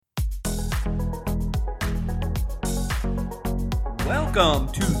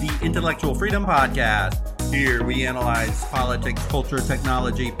Welcome to the Intellectual Freedom Podcast. Here we analyze politics, culture,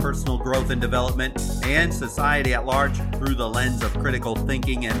 technology, personal growth and development, and society at large through the lens of critical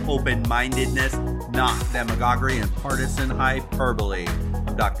thinking and open-mindedness, not demagoguery and partisan hyperbole.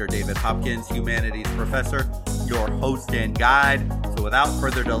 I'm Dr. David Hopkins, humanities professor, your host and guide. So without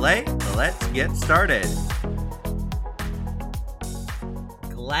further delay, let's get started.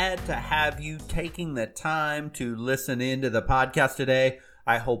 Glad to have you taking the time to listen into the podcast today.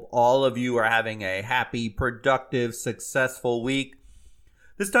 I hope all of you are having a happy, productive, successful week.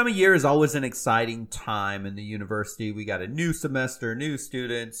 This time of year is always an exciting time in the university. We got a new semester, new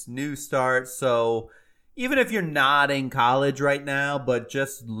students, new start. So even if you're not in college right now, but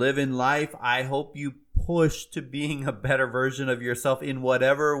just living life, I hope you push to being a better version of yourself in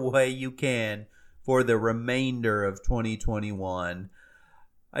whatever way you can for the remainder of 2021.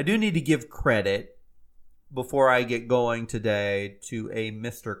 I do need to give credit before I get going today to a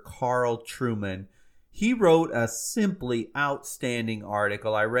Mr. Carl Trueman. He wrote a simply outstanding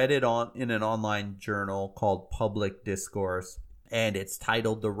article. I read it in an online journal called Public Discourse, and it's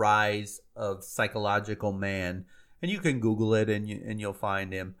titled The Rise of Psychological Man. And you can Google it and you'll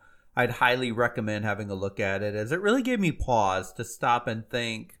find him. I'd highly recommend having a look at it, as it really gave me pause to stop and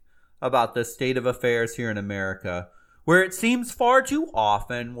think about the state of affairs here in America, where it seems far too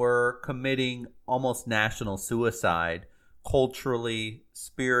often we're committing almost national suicide, culturally,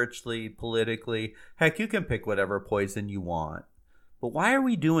 spiritually, politically. Heck, you can pick whatever poison you want. But why are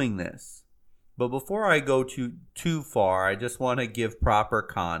we doing this? But before I go too far, I just want to give proper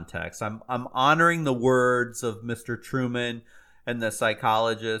context. I'm honoring the words of Mr. Trueman and the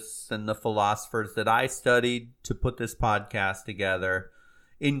psychologists and the philosophers that I studied to put this podcast together,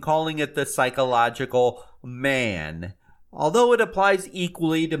 in calling it the psychological man. Although it applies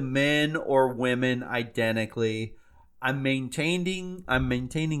equally to men or women identically, I'm maintaining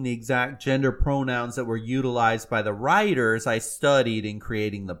the exact gender pronouns that were utilized by the writers I studied in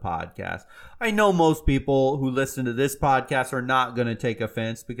creating the podcast. I know most people who listen to this podcast are not going to take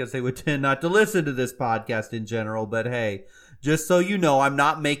offense because they would tend not to listen to this podcast in general. But hey, just so you know, I'm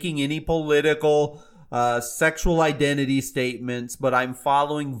not making any political sexual identity statements, but I'm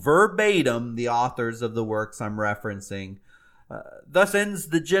following verbatim the authors of the works I'm referencing. Thus ends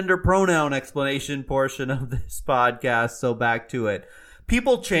the gender pronoun explanation portion of this podcast, so back to it.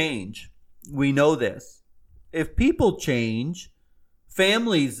 People change. We know this. If people change,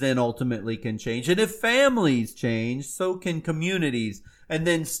 families then ultimately can change. And if families change, so can communities, and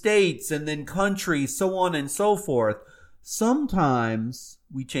then states, and then countries, so on and so forth. Sometimes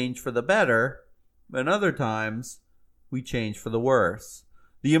we change for the better, and other times we change for the worse.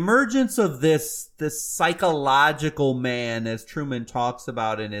 The emergence of this psychological man, as Trueman talks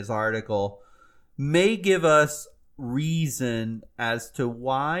about in his article, may give us reason as to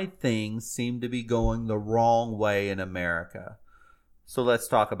why things seem to be going the wrong way in America. So let's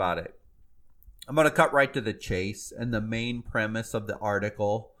talk about it. I'm going to cut right to the chase, and the main premise of the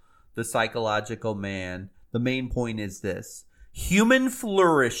article, The Psychological Man, the main point is this: human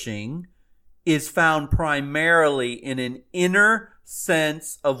flourishing is found primarily in an inner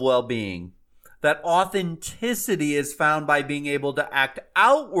sense of well-being. That authenticity is found by being able to act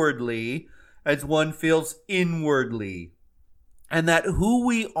outwardly as one feels inwardly. And that who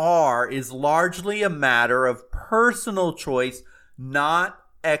we are is largely a matter of personal choice, not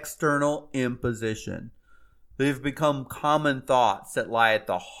external imposition. They've become common thoughts that lie at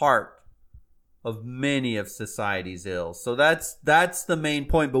the heart of many of society's ills. So that's the main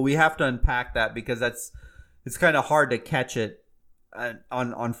point, but we have to unpack that because it's kind of hard to catch it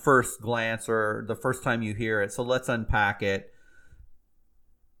on first glance or the first time you hear it. So let's unpack it.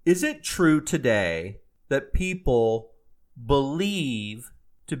 Is it true today that people believe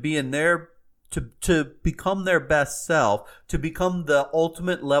to be in their to become their best self, to become the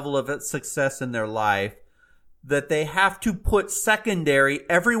ultimate level of success in their life, that they have to put secondary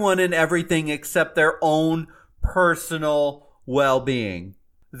everyone and everything except their own personal well-being?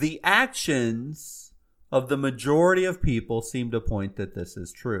 The actions of the majority of people seem to point that this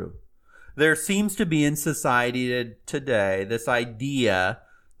is true. There seems to be in society today this idea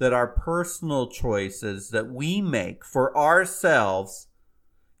that our personal choices that we make for ourselves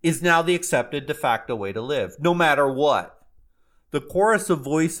is now the accepted de facto way to live, no matter what. The chorus of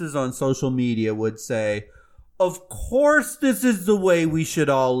voices on social media would say, of course this is the way we should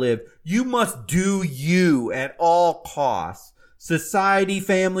all live. You must do you at all costs. Society,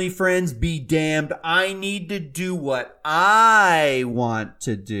 family, friends, be damned. I need to do what I want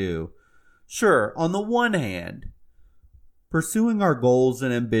to do. Sure, on the one hand, Pursuing our goals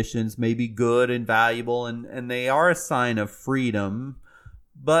and ambitions may be good and valuable, and they are a sign of freedom.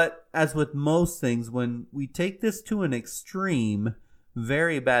 But as with most things, when we take this to an extreme,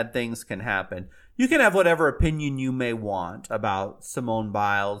 very bad things can happen. You can have whatever opinion you may want about Simone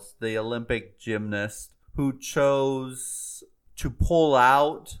Biles, the Olympic gymnast who chose to pull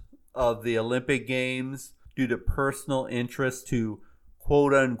out of the Olympic Games due to personal interest to,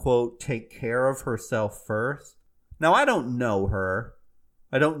 quote unquote, take care of herself first. Now, I don't know her.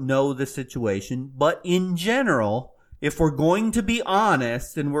 I don't know the situation. But in general, if we're going to be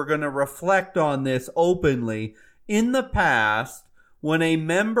honest and we're going to reflect on this openly, in the past, when a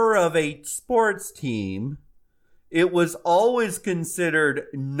member of a sports team, it was always considered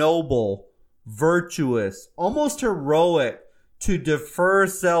noble, virtuous, almost heroic to defer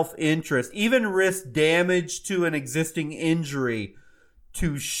self-interest, even risk damage to an existing injury,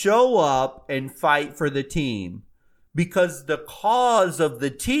 to show up and fight for the team. Because the cause of the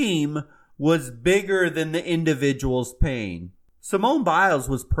team was bigger than the individual's pain. Simone Biles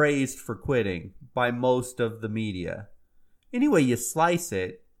was praised for quitting by most of the media. Any way you slice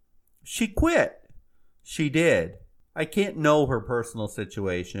it, she quit. She did. I can't know her personal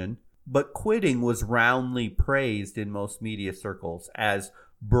situation, but quitting was roundly praised in most media circles as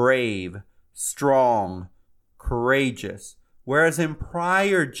brave, strong, courageous. Whereas in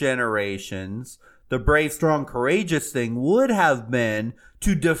prior generations, the brave, strong, courageous thing would have been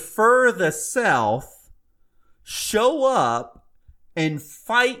to defer the self, show up, and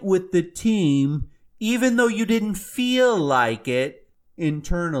fight with the team even though you didn't feel like it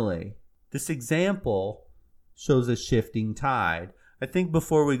internally. This example shows a shifting tide. I think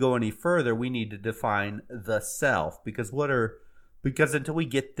before we go any further, we need to define the self, because until we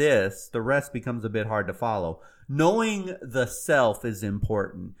get this, the rest becomes a bit hard to follow. Knowing the self is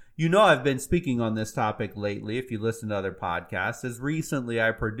important. You know, I've been speaking on this topic lately, if you listen to other podcasts, as recently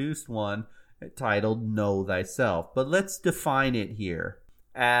I produced one titled Know Thyself. But let's define it here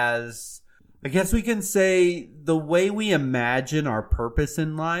as, I guess we can say, the way we imagine our purpose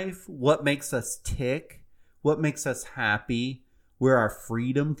in life, what makes us tick, what makes us happy, where our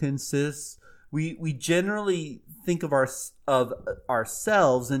freedom consists. We generally think of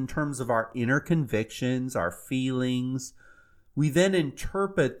ourselves in terms of our inner convictions, our feelings. We then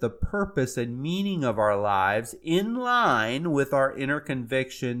interpret the purpose and meaning of our lives in line with our inner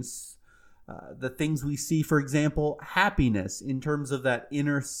convictions, the things we see, for example, happiness in terms of that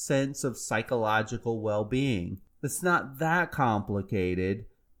inner sense of psychological well-being. It's not that complicated.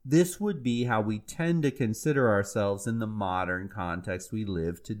 This would be how we tend to consider ourselves in the modern context we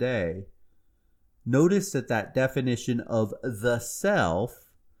live today. Notice that definition of the self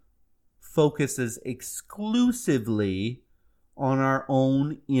focuses exclusively on our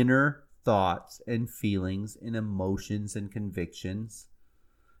own inner thoughts and feelings and emotions and convictions.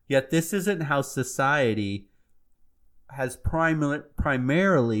 Yet this isn't how society has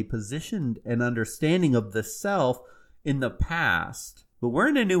primarily positioned an understanding of the self in the past. But we're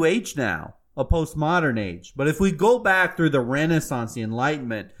in a new age now, a postmodern age. But if we go back through the Renaissance, the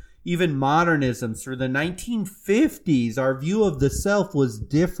Enlightenment, even modernism, through the 1950s, our view of the self was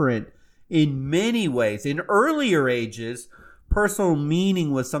different in many ways. In earlier ages, personal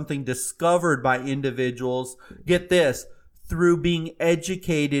meaning was something discovered by individuals, get this, through being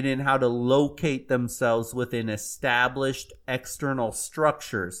educated in how to locate themselves within established external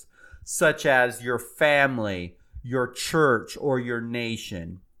structures, such as your family, your church, or your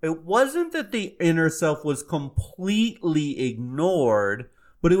nation. It wasn't that the inner self was completely ignored,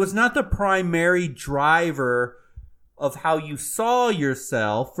 but it was not the primary driver of how you saw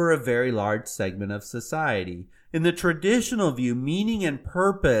yourself for a very large segment of society. In the traditional view, meaning and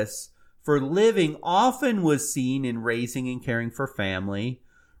purpose for living often was seen in raising and caring for family.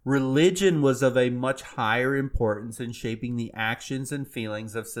 Religion was of a much higher importance in shaping the actions and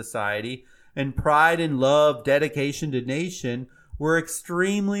feelings of society, and pride and love, dedication to nation were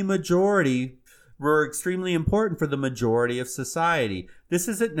extremely important for the majority of society. This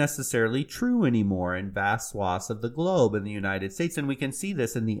isn't necessarily true anymore in vast swaths of the globe in the United States, and we can see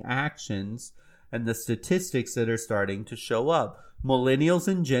this in the actions and the statistics that are starting to show up. Millennials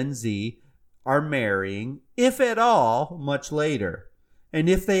and Gen Z are marrying, if at all, much later. And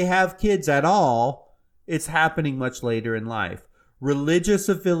if they have kids at all, it's happening much later in life. Religious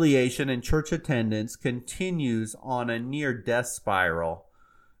affiliation and church attendance continues on a near death spiral.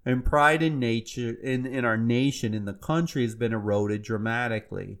 And pride in nature, in our nation, in the country, has been eroded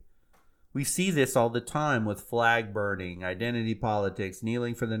dramatically. We see this all the time with flag burning, identity politics,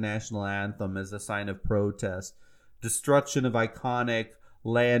 kneeling for the national anthem as a sign of protest, destruction of iconic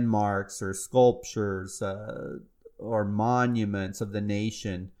landmarks or sculptures, or monuments of the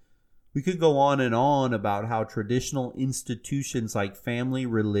nation. We could go on and on about how traditional institutions like family,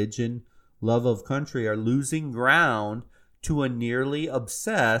 religion, love of country are losing ground to a nearly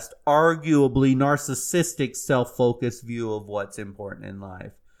obsessed, arguably narcissistic, self-focused view of what's important in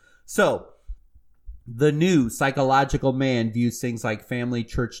life. So, the new psychological man views things like family,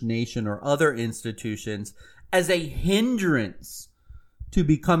 church, nation, or other institutions as a hindrance to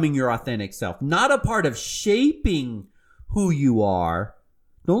becoming your authentic self, not a part of shaping who you are.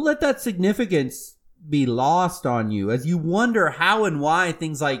 Don't let that significance be lost on you as you wonder how and why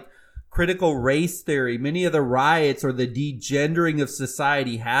things like critical race theory, many of the riots, or the degendering of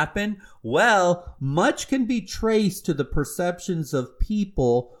society happen. Well, much can be traced to the perceptions of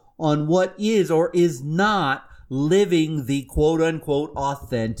people on what is or is not living the quote-unquote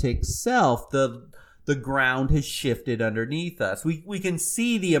authentic self. The ground has shifted underneath us. We can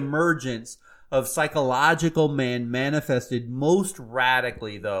see the emergence of psychological man manifested most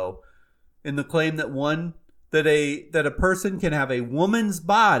radically, though, in the claim that a person can have a woman's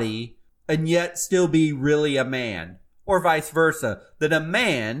body and yet still be really a man, or vice versa, that a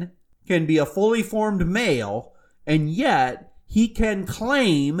man can be a fully formed male and yet he can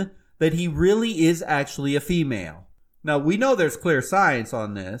claim that he really is actually a female. Now, we know there's clear science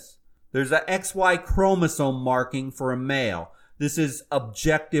on this. There's a XY chromosome marking for a male. This is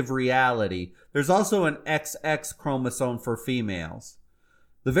objective reality. There's also an XX chromosome for females.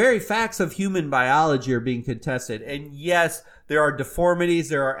 The very facts of human biology are being contested. And yes, there are deformities,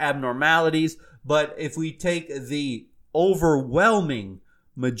 there are abnormalities, but if we take the overwhelming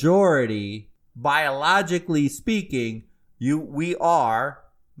majority, biologically speaking, we are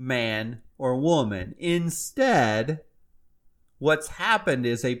man or woman. Instead, what's happened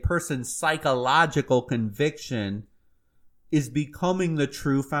is a person's psychological conviction is becoming the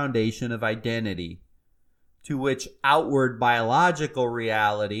true foundation of identity, to which outward biological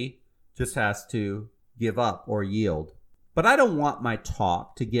reality just has to give up or yield. But I don't want my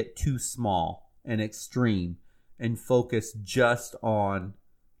talk to get too small and extreme and focus just on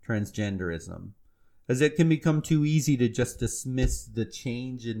transgenderism, as it can become too easy to just dismiss the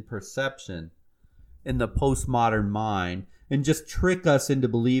change in perception in the postmodern mind and just trick us into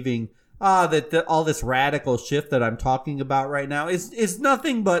believing that all this radical shift that I'm talking about right now is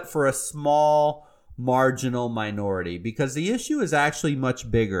nothing but for a small marginal minority, because the issue is actually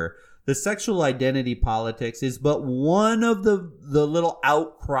much bigger. The sexual identity politics is but one of the little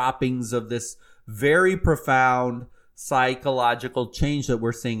outcroppings of this very profound psychological change that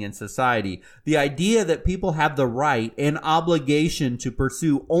we're seeing in society. The idea that people have the right and obligation to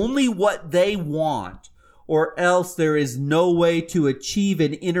pursue only what they want, or else there is no way to achieve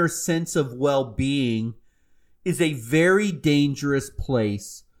an inner sense of well-being, is a very dangerous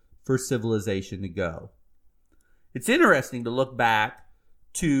place for civilization to go. It's interesting to look back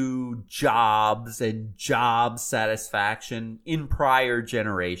to jobs and job satisfaction in prior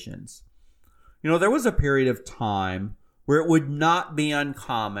generations. There was a period of time where it would not be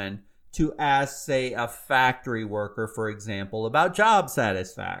uncommon to ask, say, a factory worker, for example, about job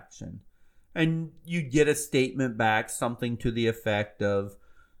satisfaction. And you'd get a statement back, something to the effect of,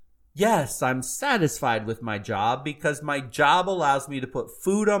 yes, I'm satisfied with my job because my job allows me to put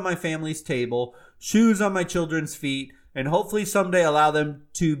food on my family's table, shoes on my children's feet, and hopefully someday allow them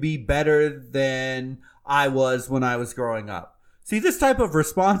to be better than I was when I was growing up. See, this type of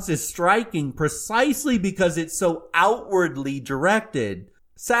response is striking precisely because it's so outwardly directed.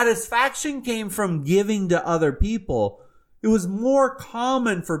 Satisfaction came from giving to other people. It was more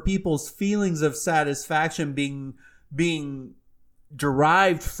common for people's feelings of satisfaction being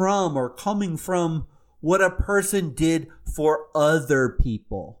derived from or coming from what a person did for other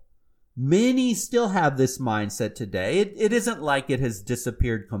people. Many still have this mindset today. It isn't like it has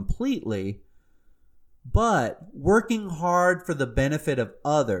disappeared completely, but working hard for the benefit of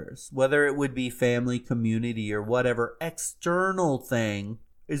others, whether it would be family, community, or whatever external thing,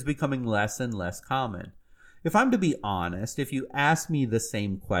 is becoming less and less common. If I'm to be honest, if you ask me the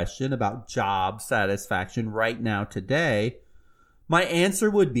same question about job satisfaction right now today, my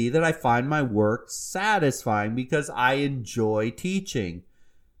answer would be that I find my work satisfying because I enjoy teaching.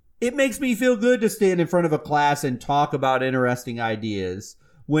 It makes me feel good to stand in front of a class and talk about interesting ideas.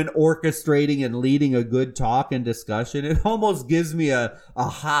 When orchestrating and leading a good talk and discussion, it almost gives me a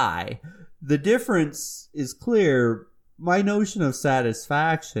high. The difference is clear. My notion of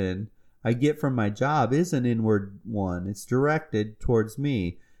satisfaction I get from my job is an inward one. It's directed towards me.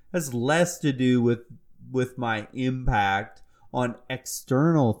 It has less to do with my impact on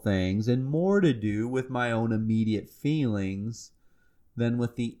external things and more to do with my own immediate feelings than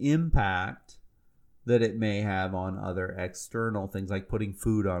with the impact that it may have on other external things like putting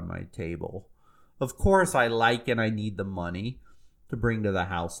food on my table. Of course, I like and I need the money to bring to the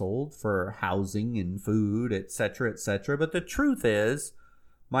household for housing and food, etc., etc. But the truth is,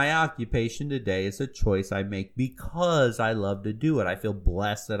 my occupation today is a choice I make because I love to do it. I feel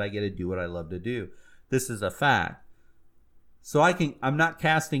blessed that I get to do what I love to do. This is a fact. So I'm not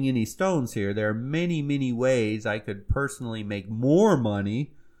casting any stones here. There are many, many ways I could personally make more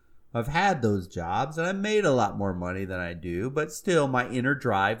money. I've had those jobs and I made a lot more money than I do, but still my inner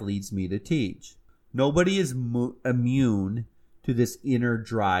drive leads me to teach. Nobody is immune to this inner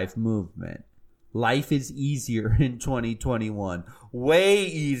drive movement. Life is easier in 2021, way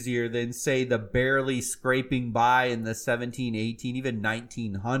easier than, say, the barely scraping by in the 17, 18, even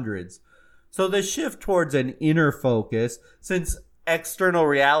 1900s. So the shift towards an inner focus, since external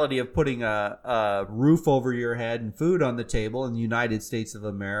reality of putting a roof over your head and food on the table in the United States of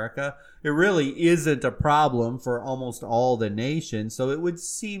America, it really isn't a problem for almost all the nations. So it would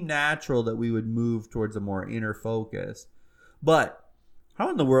seem natural that we would move towards a more inner focus. But how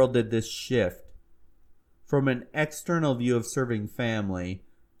in the world did this shift from an external view of serving family,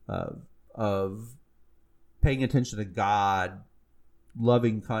 of paying attention to God,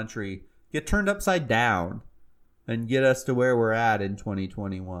 loving country, get turned upside down and get us to where we're at in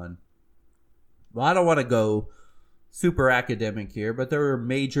 2021? Well, I don't want to go super academic here, but there were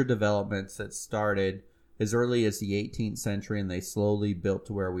major developments that started as early as the 18th century, and they slowly built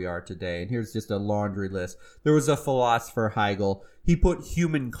to where we are today. And here's just a laundry list. There was a philosopher, Hegel. He put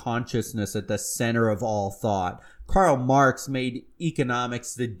human consciousness at the center of all thought. Karl Marx made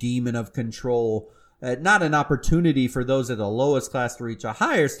economics the demon of control, not an opportunity for those at the lowest class to reach a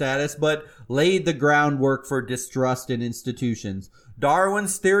higher status, but laid the groundwork for distrust in institutions.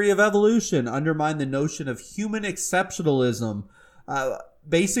 Darwin's theory of evolution undermined the notion of human exceptionalism,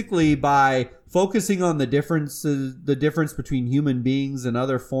 basically by focusing on the difference between human beings and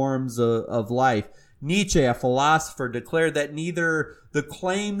other forms of life. Nietzsche, a philosopher, declared that neither the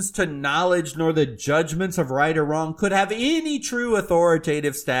claims to knowledge nor the judgments of right or wrong could have any true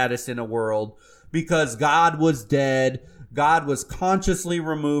authoritative status in a world, because God was dead. God was consciously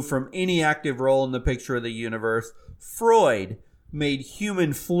removed from any active role in the picture of the universe. Freud made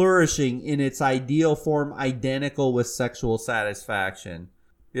human flourishing in its ideal form identical with sexual satisfaction.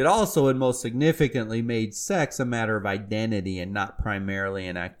 It also, and most significantly, made sex a matter of identity and not primarily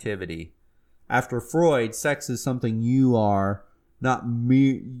an activity. After Freud, sex is something you are, not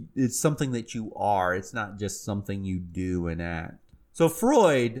me. It's something that you are. It's not just something you do and act. So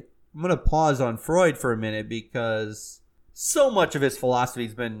Freud, I'm going to pause on Freud for a minute because so much of his philosophy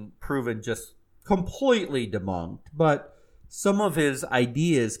has been proven just completely debunked, but some of his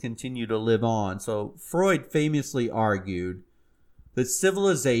ideas continue to live on. So Freud famously argued that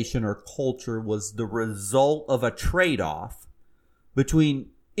civilization or culture was the result of a trade-off between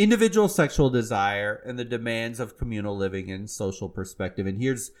individual sexual desire and the demands of communal living and social perspective. And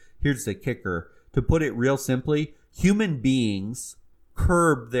here's the kicker. To put it real simply, human beings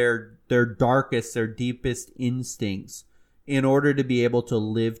curb their darkest, their deepest instincts in order to be able to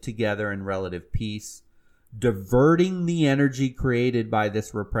live together in relative peace, diverting the energy created by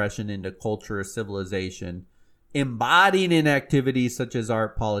this repression into culture or civilization, embodied in activities such as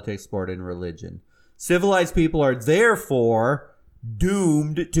art, politics, sport, and religion. Civilized people are therefore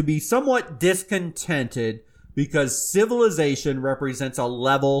doomed to be somewhat discontented because civilization represents a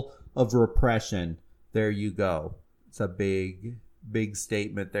level of repression. There you go. It's a big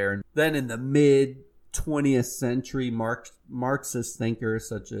statement there. And then in the mid-20th century, Marxist thinkers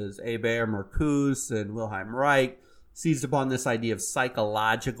such as Albert Marcuse and Wilhelm Reich seized upon this idea of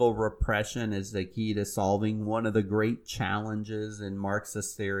psychological repression as the key to solving one of the great challenges in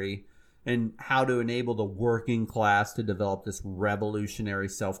Marxist theory, and how to enable the working class to develop this revolutionary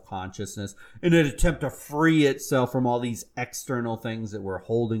self-consciousness in an attempt to free itself from all these external things that were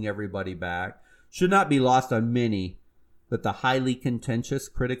holding everybody back. Should not be lost on many that the highly contentious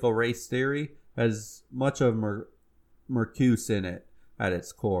critical race theory has much of Marcuse in it at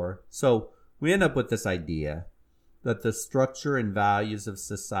its core. So we end up with this idea that the structure and values of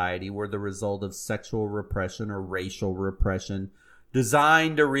society were the result of sexual repression or racial repression,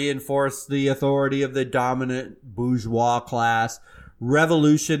 designed to reinforce the authority of the dominant bourgeois class.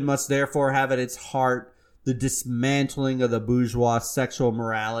 Revolution must therefore have at its heart the dismantling of the bourgeois sexual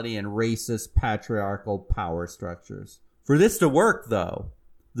morality and racist patriarchal power structures. For this to work, though,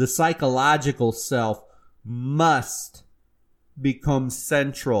 the psychological self must become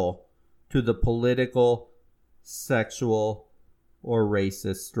central to the political, sexual, or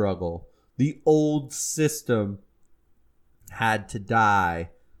racist struggle. The old system had to die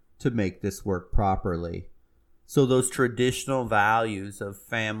to make this work properly. So those traditional values of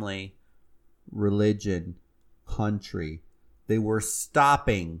family, religion, country, they were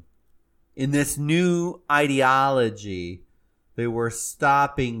stopping in this new ideology. They were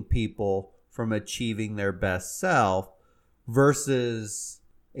stopping people from achieving their best self versus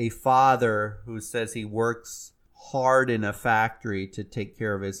a father who says he works hard in a factory to take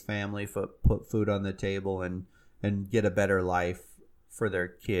care of his family, put food on the table, and get a better life for their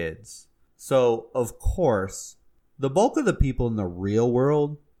kids. So, of course, the bulk of the people in the real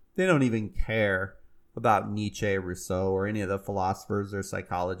world, they don't even care about Nietzsche, Rousseau, or any of the philosophers or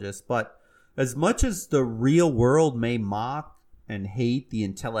psychologists. But as much as the real world may mock and hate the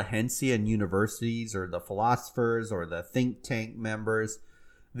intelligentsia in universities or the philosophers or the think tank members,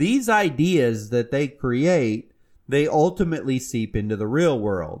 these ideas that they create, they ultimately seep into the real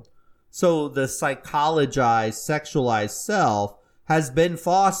world. So the psychologized, sexualized self has been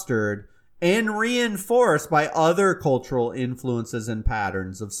fostered and reinforced by other cultural influences and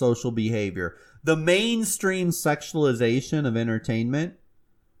patterns of social behavior. The mainstream sexualization of entertainment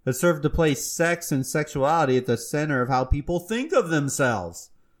has served to place sex and sexuality at the center of how people think of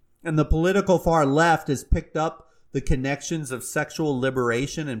themselves. And the political far left has picked up the connections of sexual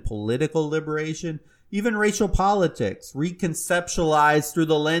liberation and political liberation, even racial politics, reconceptualized through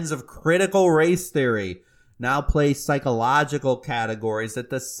the lens of critical race theory, now place psychological categories at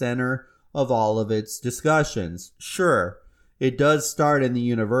the center of all of its discussions. Sure, it does start in the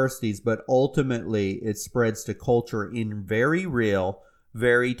universities, but ultimately it spreads to culture in very real,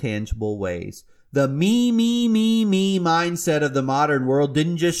 very tangible ways. The me mindset of the modern world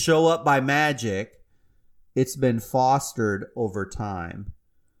didn't just show up by magic. It's been fostered over time.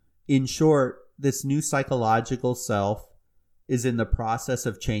 In short, this new psychological self is in the process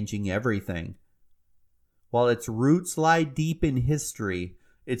of changing everything. While its roots lie deep in history,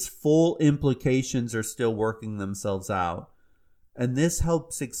 its full implications are still working themselves out. And this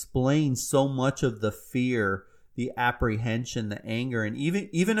helps explain so much of the fear, the apprehension, the anger, and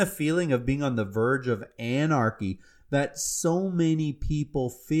even a feeling of being on the verge of anarchy that so many people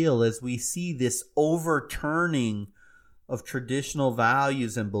feel as we see this overturning of traditional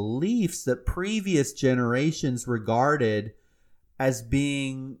values and beliefs that previous generations regarded as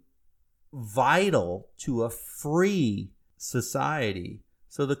being vital to a free society.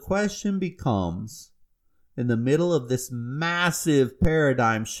 So the question becomes, in the middle of this massive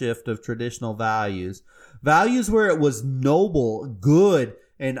paradigm shift of traditional values where it was noble, good,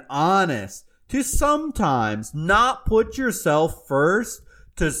 and honest to sometimes not put yourself first,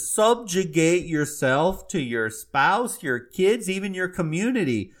 to subjugate yourself to your spouse, your kids, even your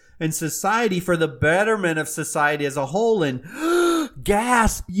community and society for the betterment of society as a whole. And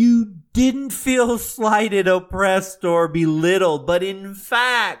gasp, you didn't feel slighted, oppressed, or belittled, but in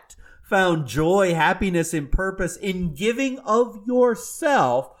fact found joy, happiness, and purpose in giving of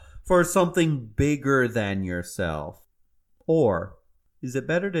yourself for something bigger than yourself. Or is it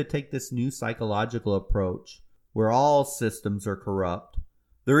better to take this new psychological approach where all systems are corrupt?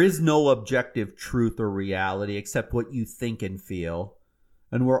 There is no objective truth or reality except what you think and feel.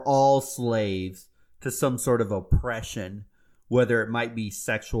 And we're all slaves to some sort of oppression, whether it might be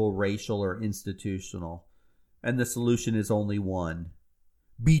sexual, racial, or institutional. And the solution is only one.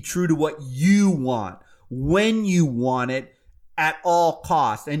 Be true to what you want, when you want it, at all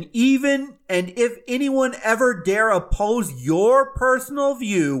costs. And if anyone ever dare oppose your personal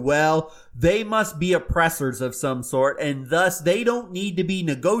view, well, they must be oppressors of some sort, and thus they don't need to be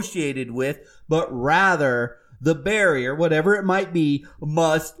negotiated with, but rather the barrier, whatever it might be,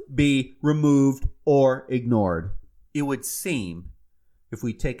 must be removed or ignored. It would seem, if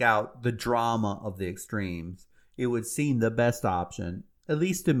we take out the drama of the extremes, it would seem the best option, at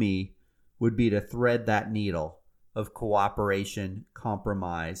least to me, would be to thread that needle of cooperation,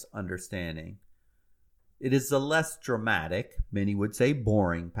 compromise, understanding. It is the less dramatic, many would say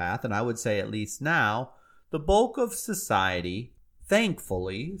boring path, and I would say at least now, the bulk of society,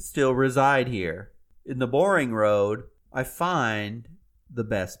 thankfully, still reside here. In the boring road, I find the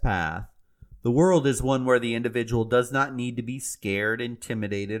best path. The world is one where the individual does not need to be scared,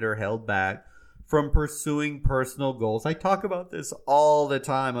 intimidated, or held back from pursuing personal goals. I talk about this all the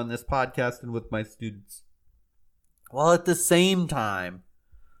time on this podcast and with my students. While at the same time,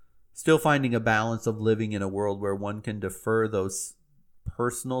 still finding a balance of living in a world where one can defer those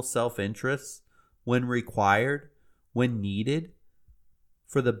personal self-interests when required, when needed,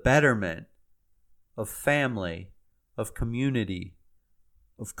 for the betterment of family, of community,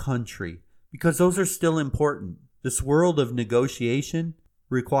 of country, because those are still important. This world of negotiation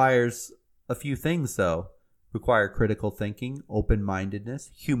requires a few things, though. require critical thinking,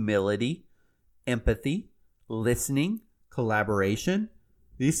 open-mindedness, humility, empathy, listening, collaboration.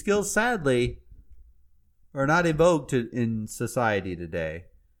 These skills, sadly, are not evoked in society today.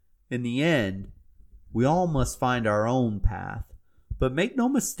 In the end, we all must find our own path. But make no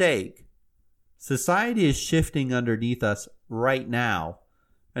mistake, society is shifting underneath us right now.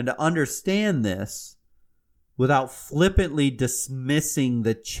 And to understand this, without flippantly dismissing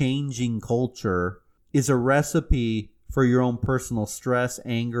the changing culture, is a recipe for your own personal stress,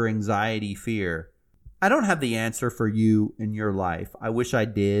 anger, anxiety, fear. I don't have the answer for you in your life. I wish I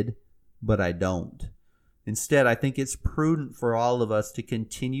did, but I don't. Instead, I think it's prudent for all of us to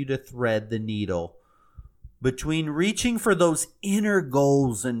continue to thread the needle between reaching for those inner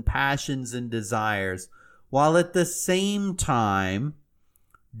goals and passions and desires, while at the same time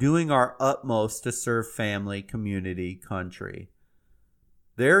doing our utmost to serve family, community, country.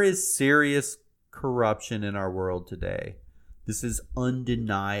 There is serious corruption in our world today. This is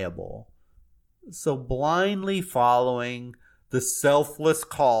undeniable. So blindly following the selfless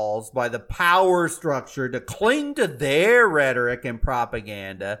calls by the power structure to cling to their rhetoric and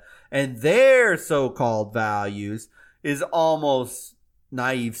propaganda and their so-called values is almost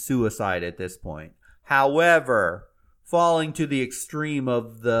naive suicide at this point. However, falling to the extreme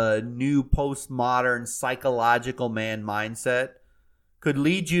of the new postmodern psychological man mindset could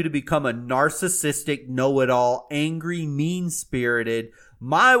lead you to become a narcissistic, know-it-all, angry, mean-spirited,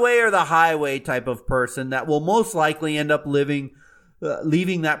 my way or the highway type of person that will most likely end up leaving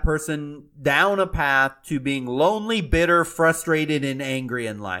that person down a path to being lonely, bitter, frustrated, and angry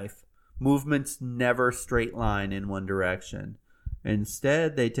in life. Movements never straight line in one direction.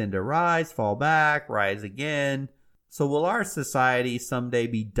 Instead, they tend to rise, fall back, rise again. So will our society someday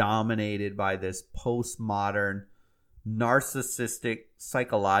be dominated by this postmodern, narcissistic,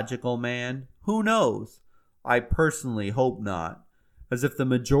 psychological man? Who knows? I personally hope not. As if the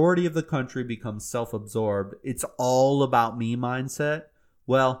majority of the country becomes self-absorbed, it's all about me mindset,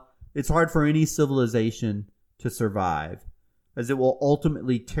 well, it's hard for any civilization to survive, as it will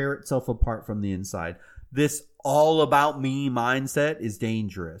ultimately tear itself apart from the inside. This all about me mindset is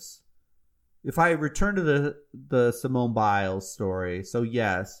dangerous. If I return to the Simone Biles story, so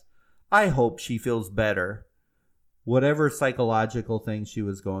yes, I hope she feels better. Whatever psychological thing she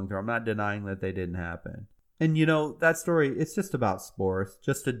was going through, I'm not denying that they didn't happen. And you know, that story, it's just about sports,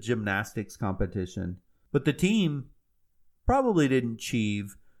 just a gymnastics competition. But the team probably didn't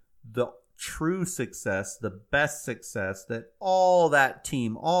achieve the true success, the best success that all that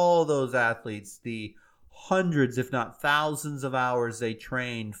team, all those athletes, the hundreds, if not thousands of hours they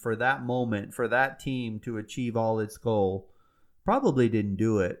trained for that moment, for that team to achieve all its goal, probably didn't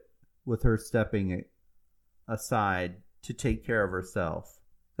do it with her stepping aside to take care of herself.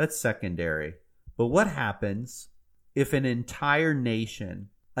 That's secondary. But what happens if an entire nation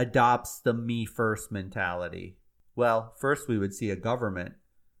adopts the me first mentality? Well, first we would see a government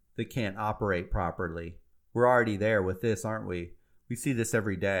that can't operate properly. We're already there with this, aren't we? We see this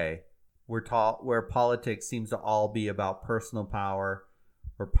every day. We're taught where politics seems to all be about personal power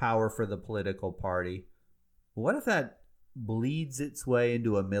or power for the political party. What if that bleeds its way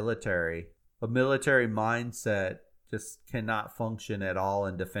into a military mindset just cannot function at all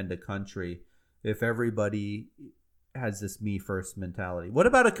and defend a country if everybody has this me first mentality? What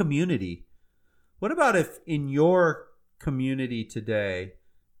about a community? What about if in your community today,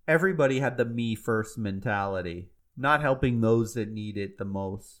 everybody had the me first mentality, not helping those that need it the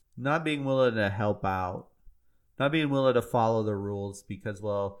most, not being willing to help out, not being willing to follow the rules because,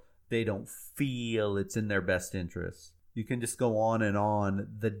 well, they don't feel it's in their best interest. You can just go on,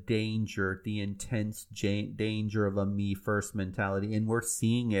 the danger, the intense danger of a me first mentality. And we're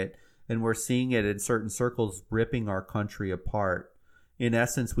seeing it. And we're seeing it in certain circles ripping our country apart. In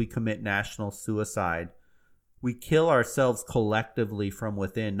essence, we commit national suicide. We kill ourselves collectively from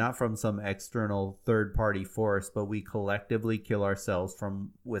within, not from some external third-party force, but we collectively kill ourselves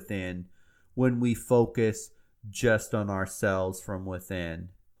from within when we focus just on ourselves from within.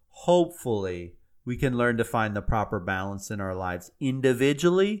 Hopefully, we can learn to find the proper balance in our lives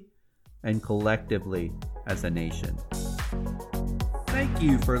individually and collectively as a nation. Thank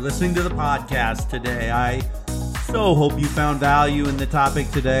you for listening to the podcast today. I so hope you found value in the topic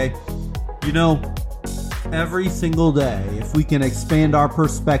today. You know, every single day, if we can expand our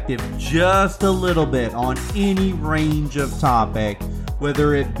perspective just a little bit on any range of topic,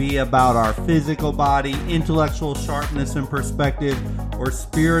 whether it be about our physical body, intellectual sharpness and perspective, or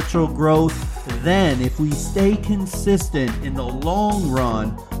spiritual growth, then if we stay consistent in the long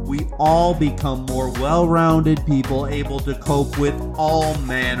run, we all become more well-rounded people able to cope with all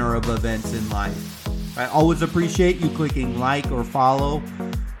manner of events in life. I always appreciate you clicking like or follow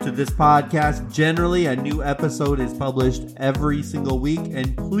to this podcast. Generally, a new episode is published every single week.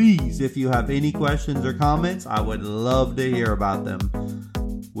 And please, if you have any questions or comments, I would love to hear about them.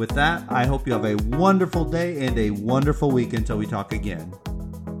 With that, I hope you have a wonderful day and a wonderful week until we talk again.